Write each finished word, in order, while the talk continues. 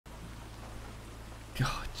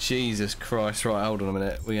God, Jesus Christ. Right, hold on a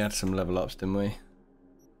minute. We had some level ups, didn't we?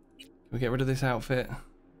 Can we get rid of this outfit?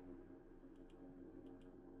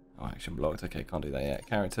 Oh, action blocked. Okay, can't do that yet.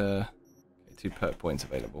 Character. Okay, 2 perk points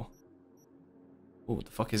available. Oh, what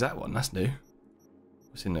the fuck is that one? That's new.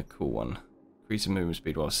 What's in the cool one? Increase of movement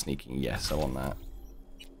speed while sneaking. Yes, I want that.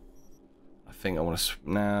 I think I want to...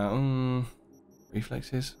 Now,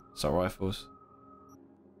 reflexes? Assault rifles.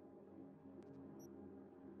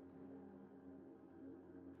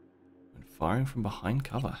 When firing from behind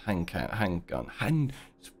cover. Handgun.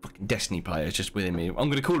 Fucking Destiny players just within me. I'm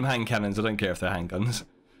going to call them hand cannons. I don't care if they're handguns.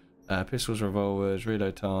 Pistols, revolvers,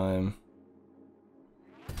 reload time.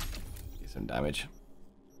 Get some damage.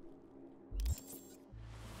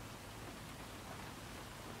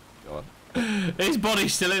 God. His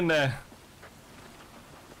body's still in there.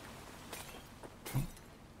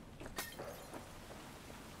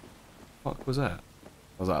 What was that?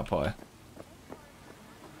 Was that a pie?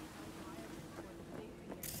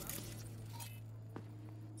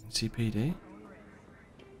 CPD?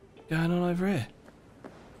 What's going on over here?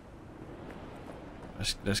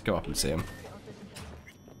 Let's go up and see him.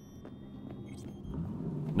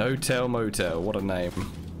 No Tell Motel, what a name.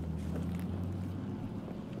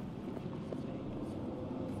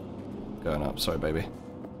 Going up, sorry baby.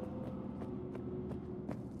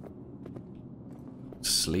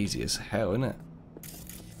 Sleazy as hell, isn't it?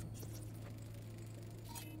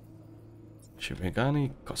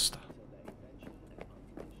 Shivigani Costa.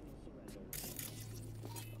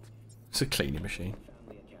 It's a cleaning machine.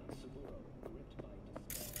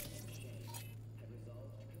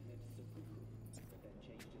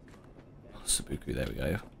 Oh, Sabuku, there we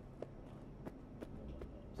go.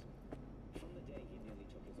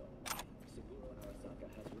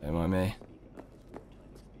 Don't mind me.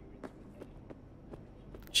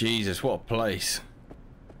 Jesus, what a place.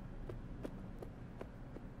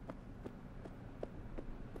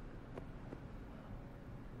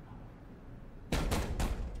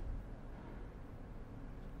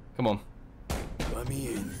 Come on. Let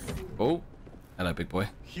me in. Oh, hello, big boy.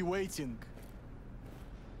 He waiting.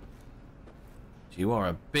 You are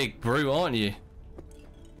a big brute, aren't you?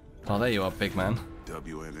 Oh, there you are, big man.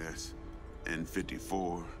 WNS,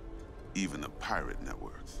 N54, even the pirate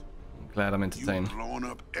networks. I'm glad I'm entertained. You blowing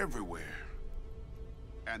up everywhere.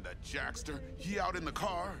 And the Jackster, he out in the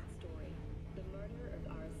car?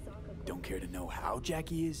 Don't care to know how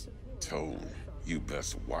Jackie is? Tone, you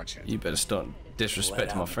best watch it. You better start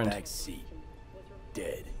disrespecting my friend. Back seat.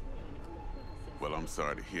 Dead. Well, I'm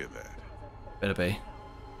sorry to hear that. Better be.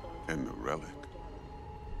 And the relic.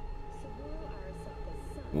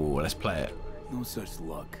 Ooh, let's play it. No such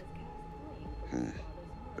luck.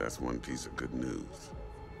 That's one piece of good news.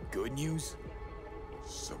 Good news?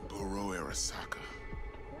 Saburo Arasaka.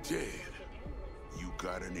 Dead. You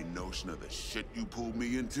got any notion of the shit you pulled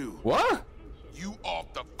me into? What? You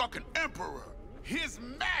off the fucking Emperor! His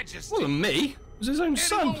Majesty! Wasn't me. It was his own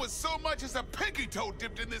son. Anyone with so much as a pinky toe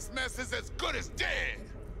dipped in this mess is as good as dead!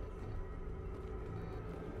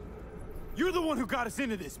 You're the one who got us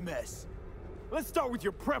into this mess. Let's start with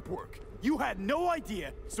your prep work. You had no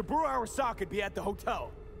idea Saburo Arasaka'd be at the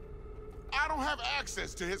hotel. I don't have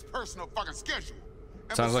access to his personal fucking schedule.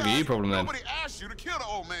 And Sounds like a you problem then. Nobody asked you to kill the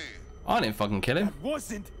old man. I didn't fucking kill him. That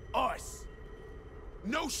wasn't us.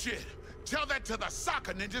 No shit. Tell that to the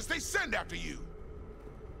soccer ninjas they send after you.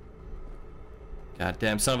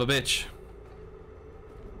 Goddamn son of a bitch.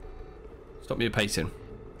 Stop me pacing.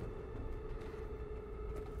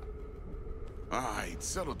 Alright,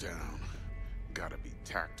 settle down. Gotta be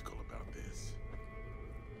tactical about this.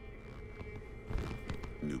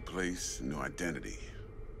 New place, new identity.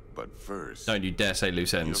 But first... Don't you dare say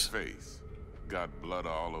loose ends. Your face. Got blood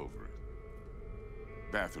all over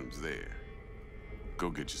it. Bathroom's there. Go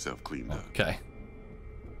get yourself cleaned up. Okay.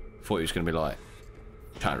 Thought he was going to be like,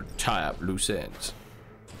 trying to tie up loose ends.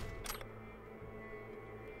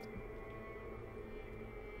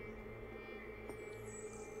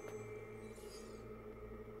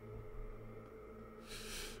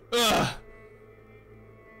 Ugh.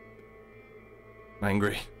 I'm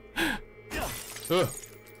angry. Ugh.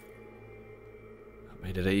 That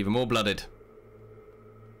made it even more blooded.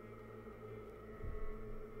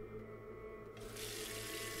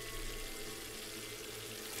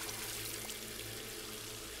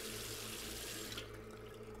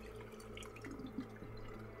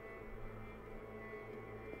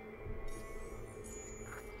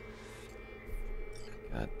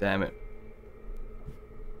 God damn it.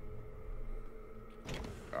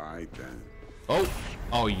 Alright then.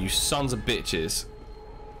 Oh, you sons of bitches.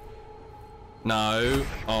 No.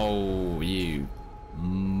 Oh, you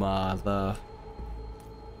mother.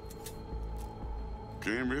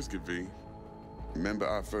 Can't risk it, V. Remember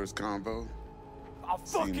our first convo? I'll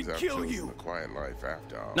fucking Seems I've kill chosen you. a quiet life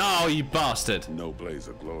after all. No, you bastard. No blaze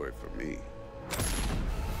of glory for me.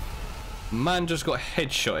 Man just got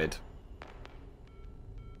headshotted.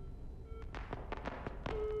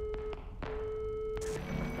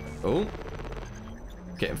 Oh.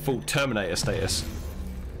 Getting full Terminator status.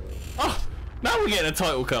 Oh, now we're getting a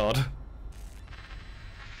title card.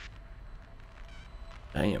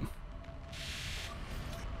 Damn.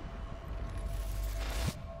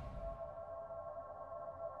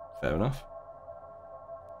 Fair enough.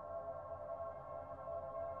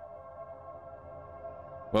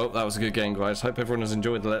 Well, that was a good game, guys. Hope everyone has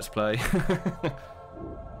enjoyed the Let's Play.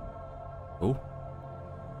 Oh.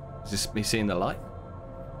 Is this me seeing the light?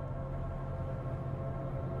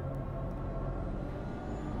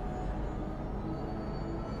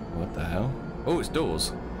 What the hell? Oh, it's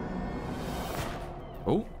doors.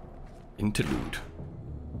 Oh. Interlude.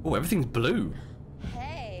 Oh, everything's blue.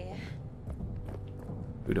 Hey.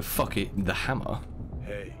 Who the fuck is the hammer?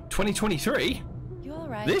 Hey, 2023? You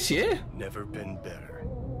alright? This year? never been better.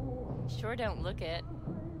 Sure don't look it.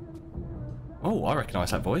 Oh, I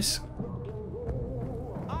recognise that voice.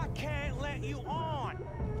 I can't let you on.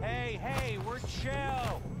 Hey, we're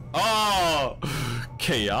chill. Oh,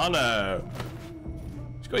 Keanu.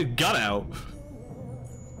 He's got his gun out.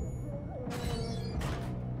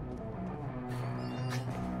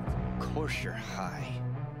 Of course you're high.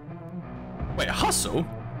 Wait, hustle?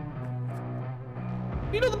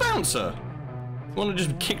 You're not the bouncer. The one that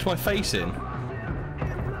just kicked my face in.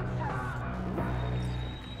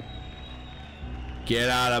 Get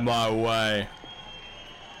out of my way.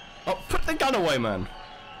 Oh, put the gun away, man.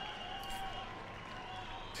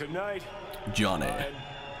 Tonight, Johnny.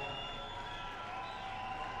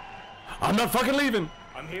 I'm not fucking leaving.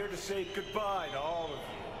 I'm here to say goodbye to all of you.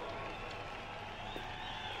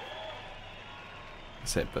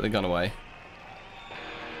 That's it, put the gun away.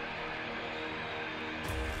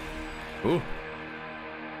 Ooh.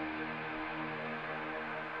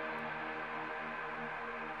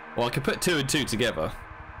 Well, I could put 2 and 2 together.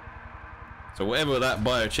 So whatever that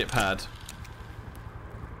biochip had,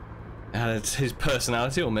 it had his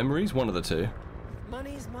personality or memories, one of the two.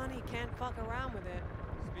 Money's money, can't fuck around with it.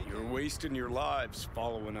 You're wasting your lives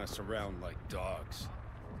following us around like dogs.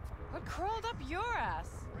 What crawled up your ass?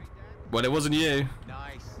 Well, it wasn't you.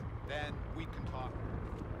 Nice. Then we can talk.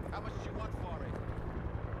 How much do you want for it?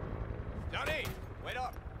 Johnny, wait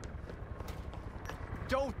up.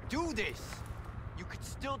 Don't do this. You could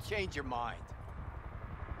still change your mind.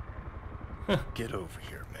 Get over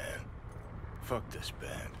here, man. Fuck this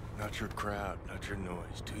band. Not your crowd, not your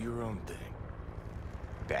noise. Do your own thing.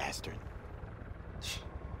 Bastard.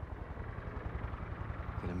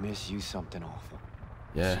 Gonna miss you something awful.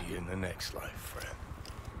 Yeah. See you in the next life, friend.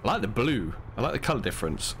 I like the blue. I like the colour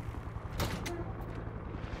difference.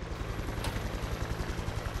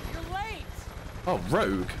 You're late! Oh,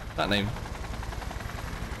 Rogue. That name.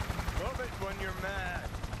 Love it when you're mad.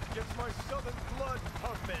 Gets my southern blood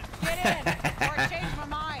pumping. Get in, or I change my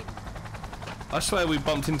mind. I swear we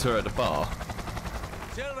bumped into her at the bar.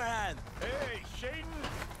 Silverhand. Hey, Shaden.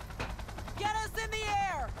 Get us in the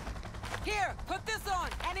air! Here, put this on,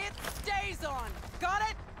 and it stays on. Got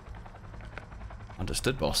it?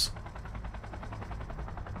 Understood, boss.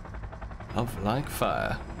 Love like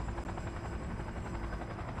fire.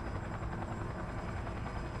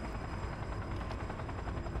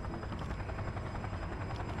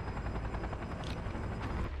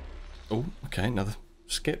 Oh, okay, another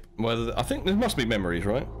skip. Well, I think there must be memories,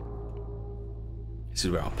 right? This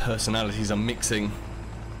is where our personalities are mixing.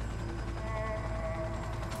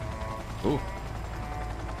 Oh.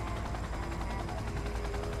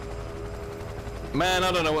 Man,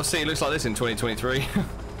 I don't know what city looks like this in 2023.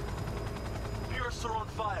 Pierce are on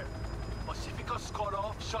fire. Pacifica's cut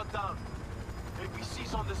off, shut down.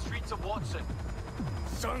 APC's on the streets of Watson.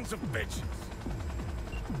 Sons of bitches.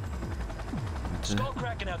 Skull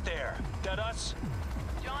cracking out there. That us?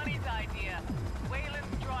 Johnny's idea.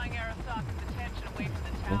 Wayland's drawing Arasaka's attention away from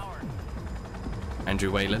the tower.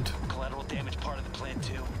 Andrew Wayland. Collateral damage part of the plan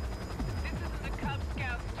too. This is the Cub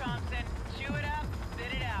Scouts, Thompson. Chew it up,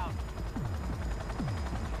 spit it out.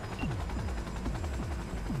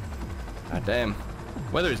 God damn.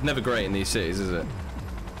 Weather is never great in these cities, is it?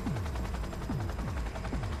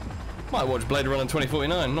 Might watch Blade Runner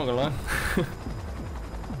 2049, not gonna lie.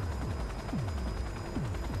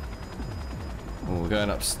 Oh, we're going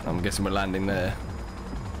up. I'm guessing we're landing there.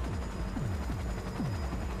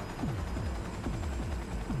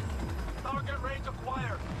 Target range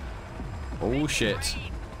acquired. Oh shit.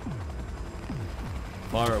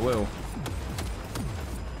 Fire at will.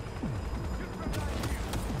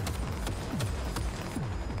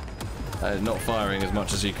 Not firing as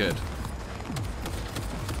much as you could.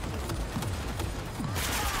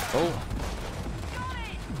 Oh.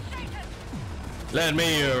 Let me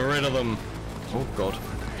get rid of them. Oh god.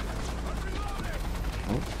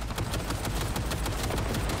 Oh.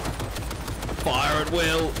 Fire at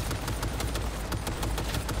will.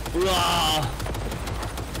 Ah.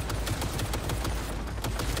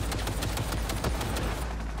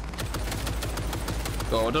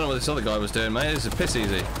 Oh, I don't know what this other guy was doing, mate. This is piss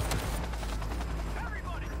easy.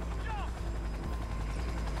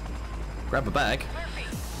 Grab a bag.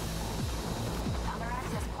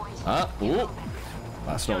 Ah, ooh.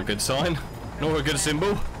 That's not a good sign. Nor a good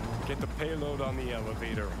symbol. Get the payload on the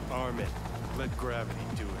elevator, arm it, let gravity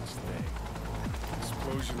do its thing.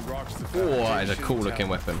 Explosion rocks the foundation. Oh, that is a cool looking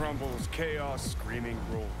weapon. Crumbles, chaos, screaming,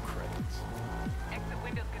 roll credits. Exit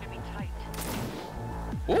window's gonna be tight.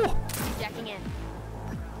 Oh! Jacking in.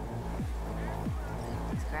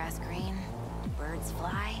 Is grass green? Do birds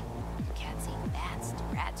fly? Do cats eat bats? Do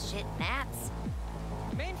rats shit gnats?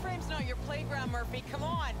 Mainframe's not your playground, Murphy. Come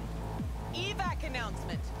on. Evac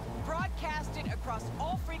announcement. Broadcast it across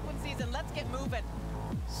all frequencies and let's get moving.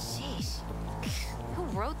 Sheesh. Who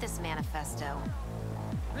wrote this manifesto?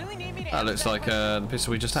 Really need me to That looks like the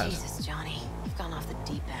pistol we just had. Jesus, Johnny. You've gone off the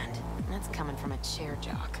deep end. And that's coming from a chair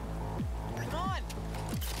jock. Come on.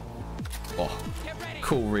 Oh, Get ready.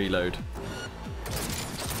 cool reload.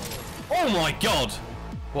 Oh my god!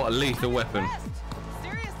 What a lethal weapon. Rest.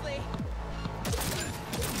 Seriously.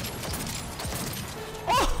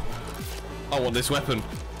 Oh! I want this weapon.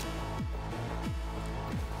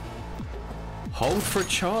 Hold for a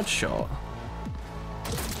charge shot.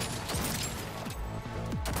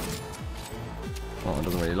 Oh, I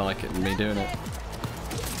doesn't really like it, me doing it.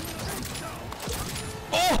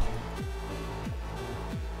 Oh!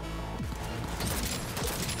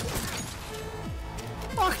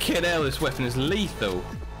 Fucking hell, this weapon is lethal.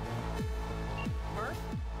 Murph?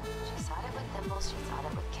 She sought it with thimbles, she sought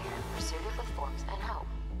it with care, pursued it with forks and hope.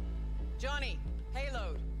 Johnny,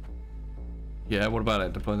 payload. Yeah, what about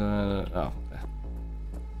it? Deploy the... Oh.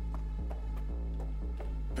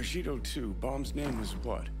 Bushido 2, bomb's name was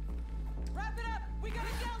what? Wrap it up. We got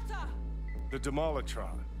a Delta. The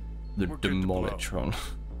Demolitron. The We're good to blow. Demolitron.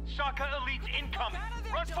 Shaka Elite's incoming. Out of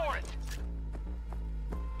there, Run for Johnny. it.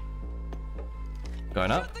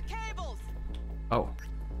 Going up? Shoot the cables. Oh.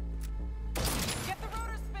 Get the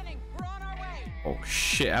rotor spinning. We're on our way. Oh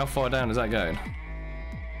shit, how far down is that going?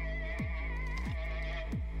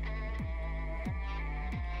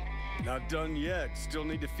 Not done yet. Still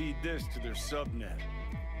need to feed this to their subnet.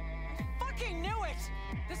 Fucking knew it.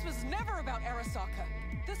 This was never about Arasaka.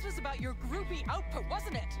 This was about your groupie output,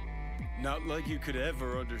 wasn't it? Not like you could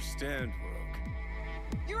ever understand, Rogue.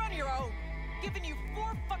 You're on your own. Giving you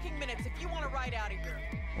 4 fucking minutes if you want to ride out of here.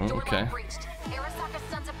 Oh, okay. breached. Arasaka's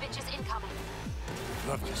sons of bitches incoming.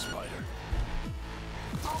 Love you, Spider.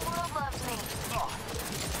 Whole world loves me.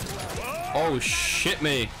 Oh shit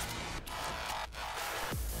me.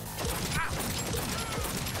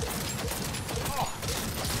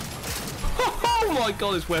 Oh my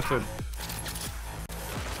god, this weapon.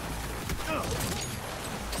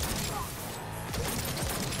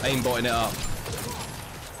 Aimbotting it up.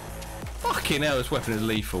 Fucking hell, this weapon is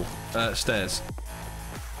lethal. Stairs.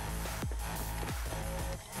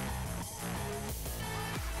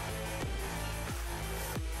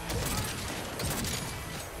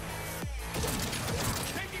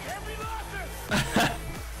 Taking heavy losses!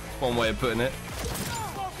 One way of putting it.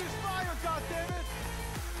 Focus fire, goddammit!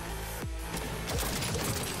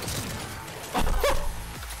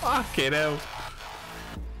 Fucking hell.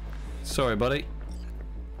 Sorry, buddy.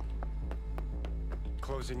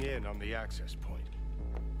 Closing in on the access point.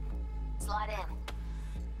 Slide in.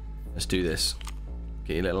 Let's do this.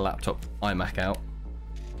 Get your little laptop iMac out.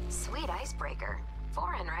 Sweet icebreaker.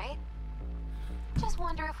 Foreign, right? Just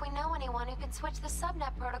wonder if we know anyone who can switch the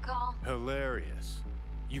subnet protocol. Hilarious.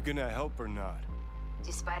 You gonna help or not?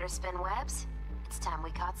 Do spiders spin webs? It's time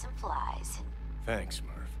we caught some flies. Thanks,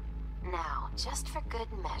 Murph. Now, just for good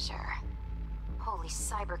measure. Holy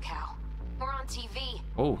cybercow. We're on TV.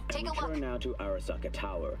 Oh. Take a Return look. now to Arasaka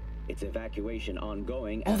Tower. Its evacuation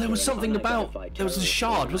ongoing. Oh, there was after an something about... unidentified There was a terrorist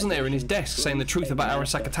shard, wasn't there, in his organization desk saying the truth about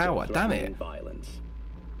brings Arasaka Tower? Damn it. violence.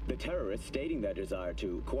 The terrorists stating their desire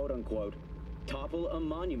to, quote-unquote, topple a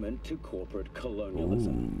monument to corporate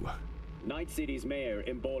colonialism. Ooh. Night City's mayor,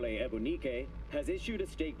 Imbole Ebunike, has issued a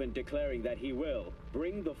statement declaring that he will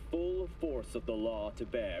bring the full force of the law to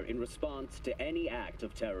bear in response to any act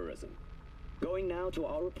of terrorism. Going now to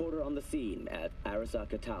our reporter on the scene at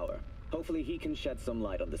Arasaka Tower. Hopefully he can shed some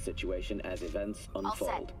light on the situation as events All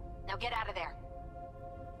unfold. set. Now get out of there.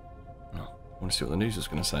 want to see what the news was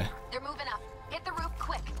going to say. They're moving up. Hit the roof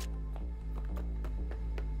quick.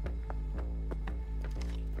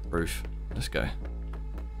 Roof. Let's go.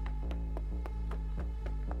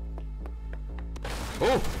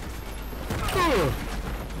 Oh!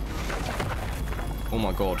 Oh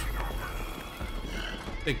my god.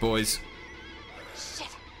 Big boys. Shit,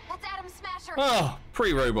 that's Adam Smasher. Oh,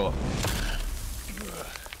 pre-robot.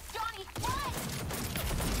 Johnny, run!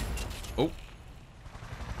 Oh.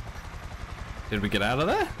 Did we get out of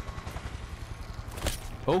there?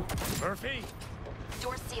 Oh. Murphy?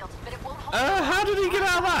 Door's sealed, but it won't hold. How did he get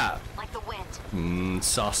out of that? Like the wind.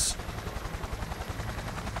 Sus.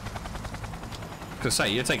 Cause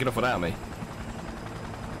say you're taking off without me.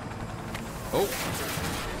 Oh.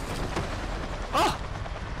 Ah.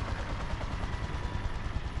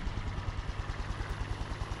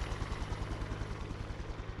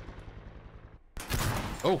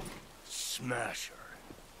 Oh. Smasher.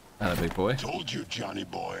 Hello, big boy. Told you, Johnny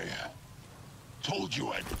boy. Told you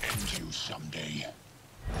I'd end you someday.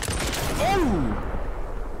 Oh!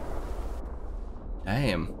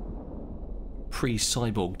 Damn.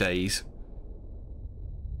 Pre-cyborg days.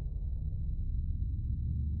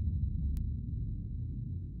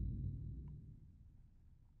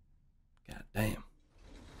 God damn.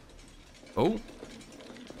 Oh.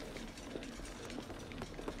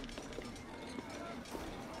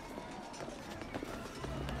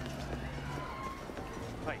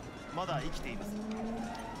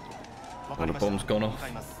 Oh, the bomb's gone off.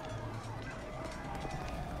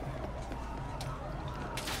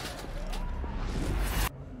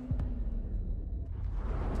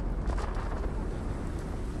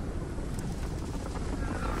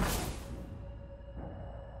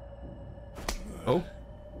 Oh,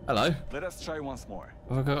 hello. Let us try once more.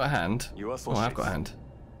 Have I got a hand? You Oh, I've got a hand.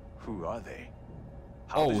 Who are they?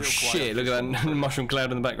 How did Oh you shit, acquire look at that mushroom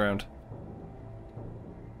cloud in the background.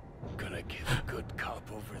 Gonna give a good cop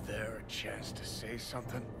over there a chance to say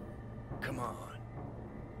something? Come on.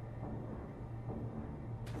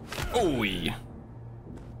 Oi!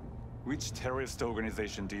 Which terrorist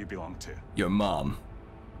organization do you belong to? Your mom.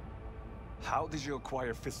 How did you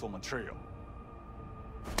acquire fissile material?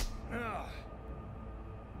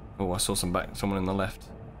 Oh, I saw someone in the left.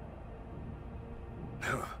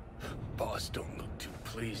 Boss don't look too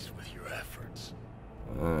pleased with your efforts.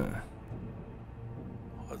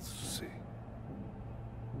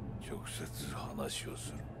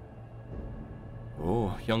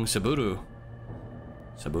 Oh, young Saburo.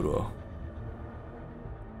 Saburo.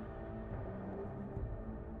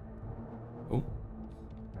 Oh.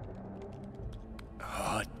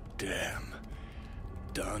 Hot damn.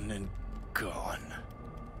 Done and gone.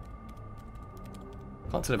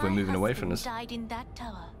 Can't tell if we're moving away from this. Died in that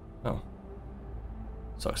tower. Oh.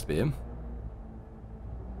 Sucks to be him.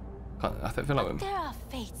 I feel like There are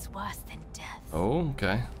fates worse than death. Oh,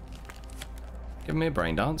 okay. Give me a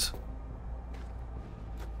brain dance.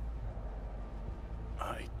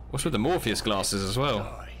 What's with the Morpheus glasses as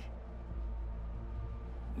well?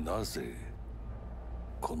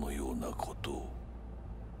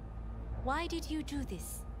 Why did you do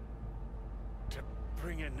this? To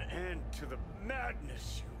bring an end to the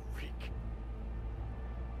madness you wreak.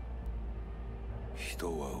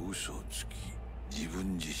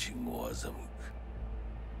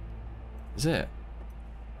 Is it?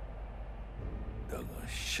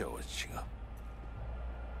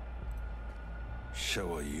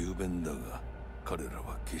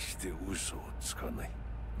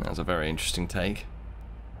 That's a very interesting take.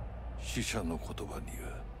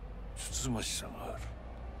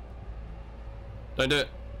 Don't do it.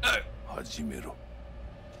 No.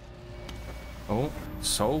 Oh,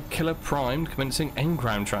 Soul Killer primed, commencing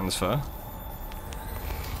engram transfer.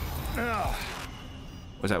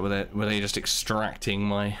 Was that were they just extracting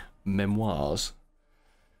my memoirs?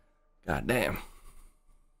 God damn.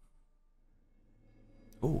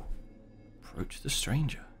 Oh, approach the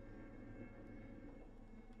stranger.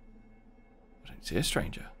 I don't see a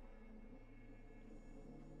stranger.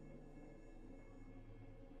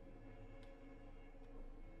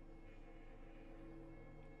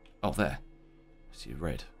 Oh, there. I see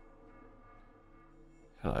red.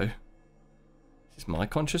 Hello. Is this my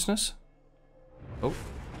consciousness? Oh.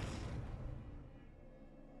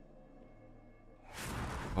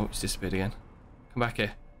 Oh, it's disappeared again. Come back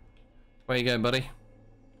here. Where you going, buddy?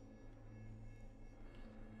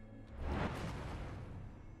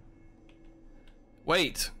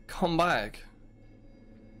 Wait, come back.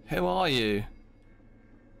 Who are you?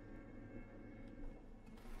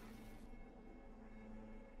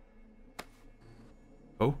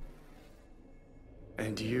 Oh.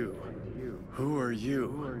 And you? Who are you?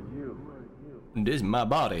 This is my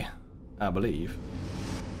body, I believe.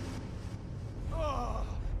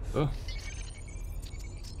 Oh.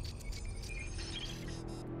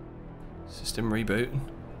 System reboot.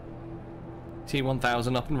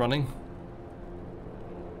 T1000 up and running.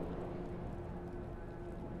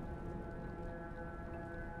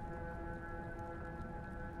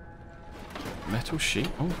 Metal sheet.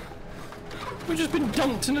 Oh. We've just been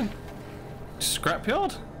dumped in a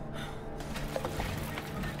scrapyard.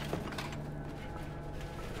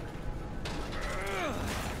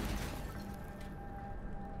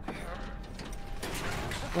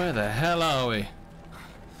 Where the hell are we?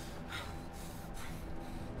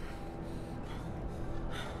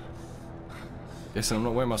 Guessing I'm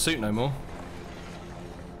not wearing my suit no more.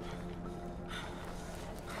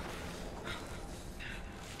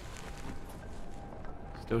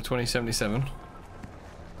 Still 2077.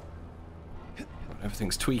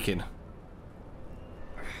 Everything's tweaking.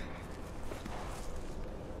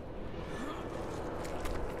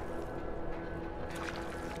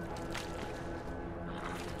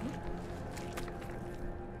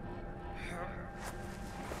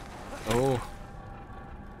 Oh,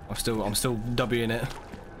 I'm still W'ing it.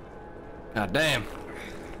 God damn.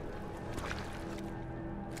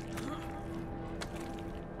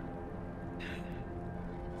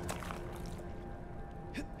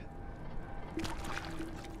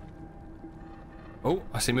 Oh,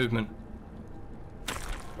 I see movement.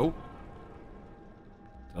 Oh,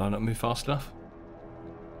 did I not move fast enough?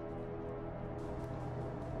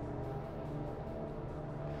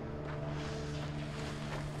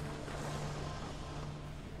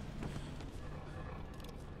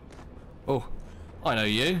 Oh, I know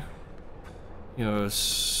you. You're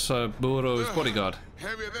Saburo's bodyguard.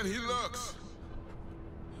 Heavier than he looks.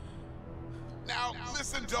 Now,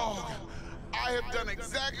 listen, dog. I have done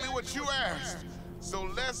exactly what you asked. So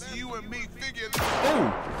let's you and me figure this out.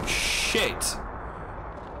 Oh, shit.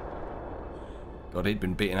 God, he'd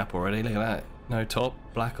been beaten up already. Look at that. No top,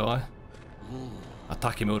 black eye.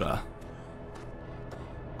 Takimura.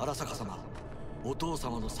 荒坂様、お父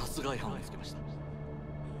様の殺害犯を見つけました。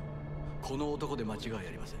この男で間違い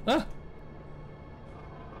ありません。あ？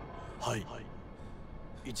はい。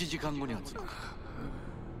1時間後には着く。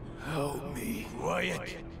Help me,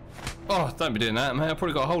 Wyatt. Oh, don't be doing that, man. I've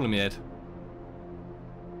probably got a hole in my head.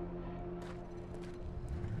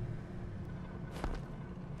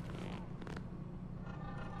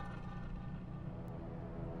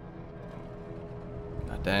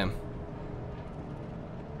 God damn.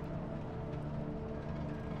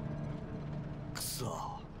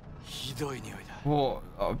 What?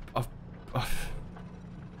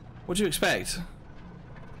 What do you expect?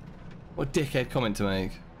 What dickhead comment to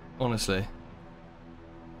make? Honestly.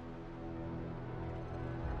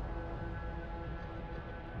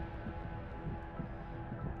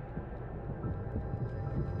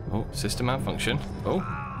 Oh, system malfunction. Oh.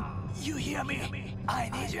 You hear me? I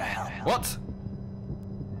need your help. What?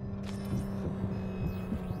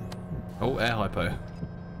 Oh, air hypo.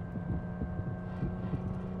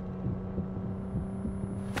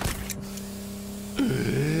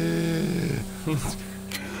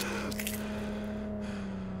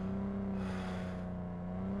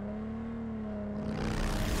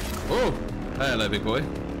 Oh, hello, big boy.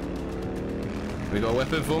 We got a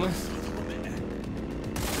weapon for me?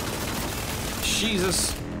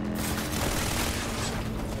 Jesus.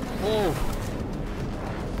 Oh.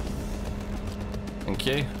 Thank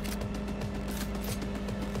you.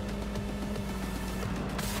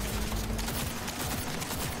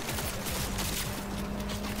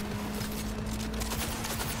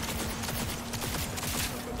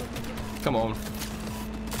 Come on.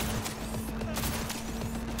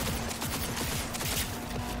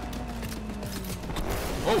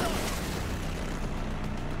 Oh!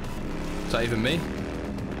 Is that even me?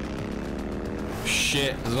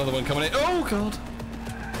 Shit, there's another one coming in. Oh god!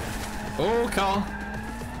 Oh car!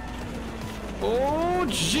 Oh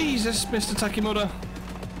Jesus, Mr. Takimura!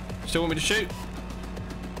 Still want me to shoot?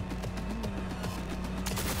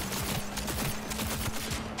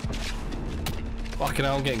 Fucking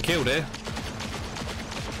hell, I'm getting killed here.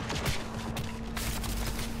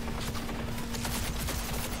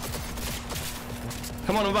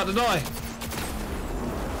 Come on, I'm about to die.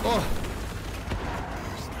 Oh.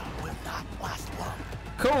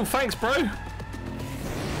 Cool, thanks, bro.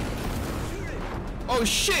 Oh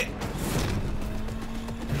shit.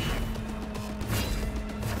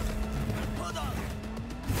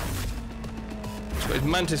 He's got his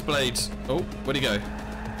mantis blades. Oh, where'd he go?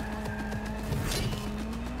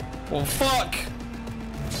 Oh fuck!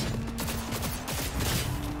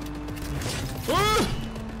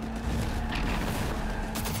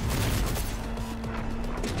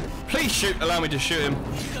 Please shoot. Allow me to shoot him.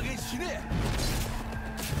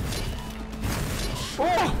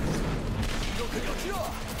 Oh!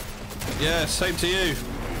 Yeah, same to you.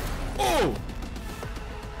 Oh!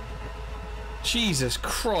 Jesus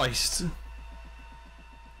Christ.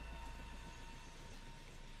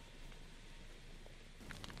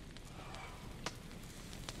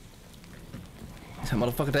 Is that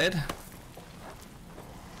motherfucker dead?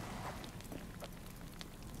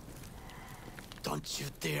 Don't you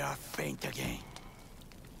dare faint again.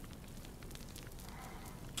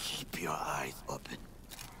 Keep your eyes open.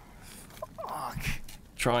 Fuck.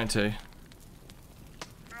 Trying to.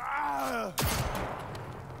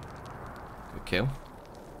 Good kill.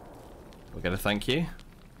 We're gonna thank you.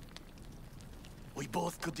 We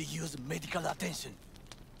both could use medical attention.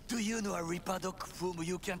 Do you know a Reaper Doc whom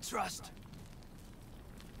you can trust?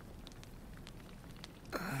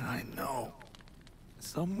 I know.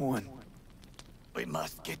 Someone. We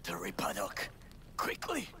must get to Reaper Doc.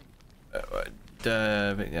 Quickly.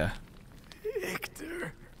 Yeah.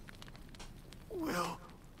 Victor will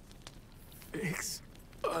fix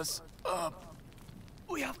us up.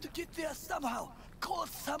 We have to get there somehow. Call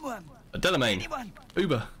someone. A Delamain. Anyone.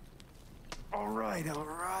 Uber. All right, all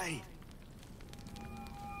right.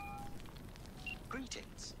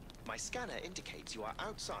 Greetings. My scanner indicates you are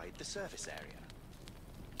outside the service area.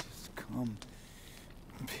 Just come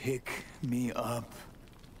pick me up.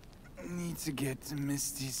 Need to get to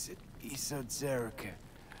Misty's esoterica.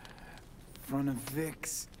 Front of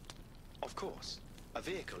Vic's. Of course. A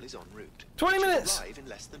vehicle is en route. 20 It should minutes! arrive in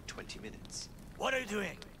less than 20 minutes. What are you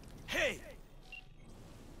doing? Hey!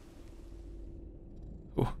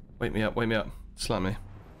 Oh, wake me up, wake me up. Slap me.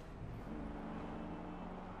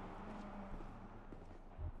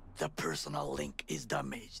 The personal link is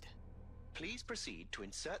damaged. Please proceed to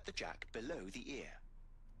insert the jack below the ear,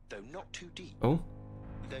 though not too deep. Oh?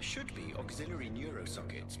 There should be auxiliary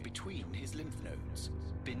neurosockets between his lymph nodes,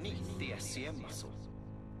 beneath the SCM muscle.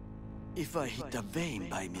 If I hit a vein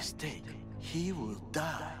by mistake, he will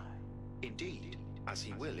die. Indeed, as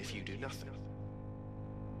he will if you do nothing.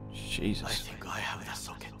 Jesus. I think I have the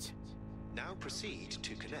socket. Now proceed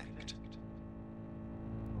to connect.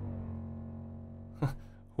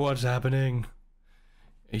 What's happening?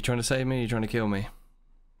 Are you trying to save me or are you trying to kill me?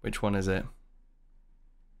 Which one is it?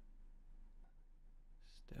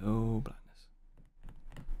 Still blindness.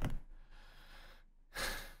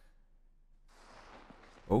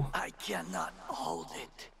 Oh. I cannot hold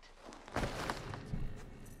it.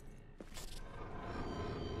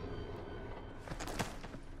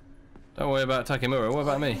 Don't worry about Takemura. What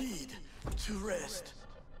about me? Need to rest.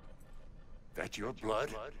 That your blood?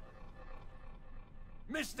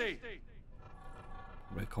 Misty!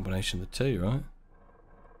 Probably a combination of the two, right?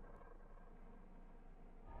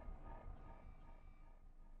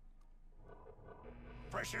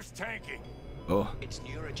 Pressure's tanking. Oh. It's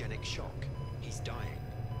neurogenic shock. He's dying.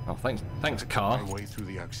 Oh, thanks, car. My way through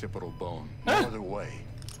the occipital bone. No other way.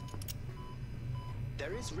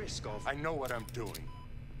 There is risk of... I know what I'm doing.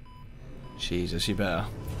 Jesus, you better.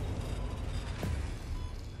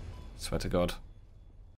 Swear to God.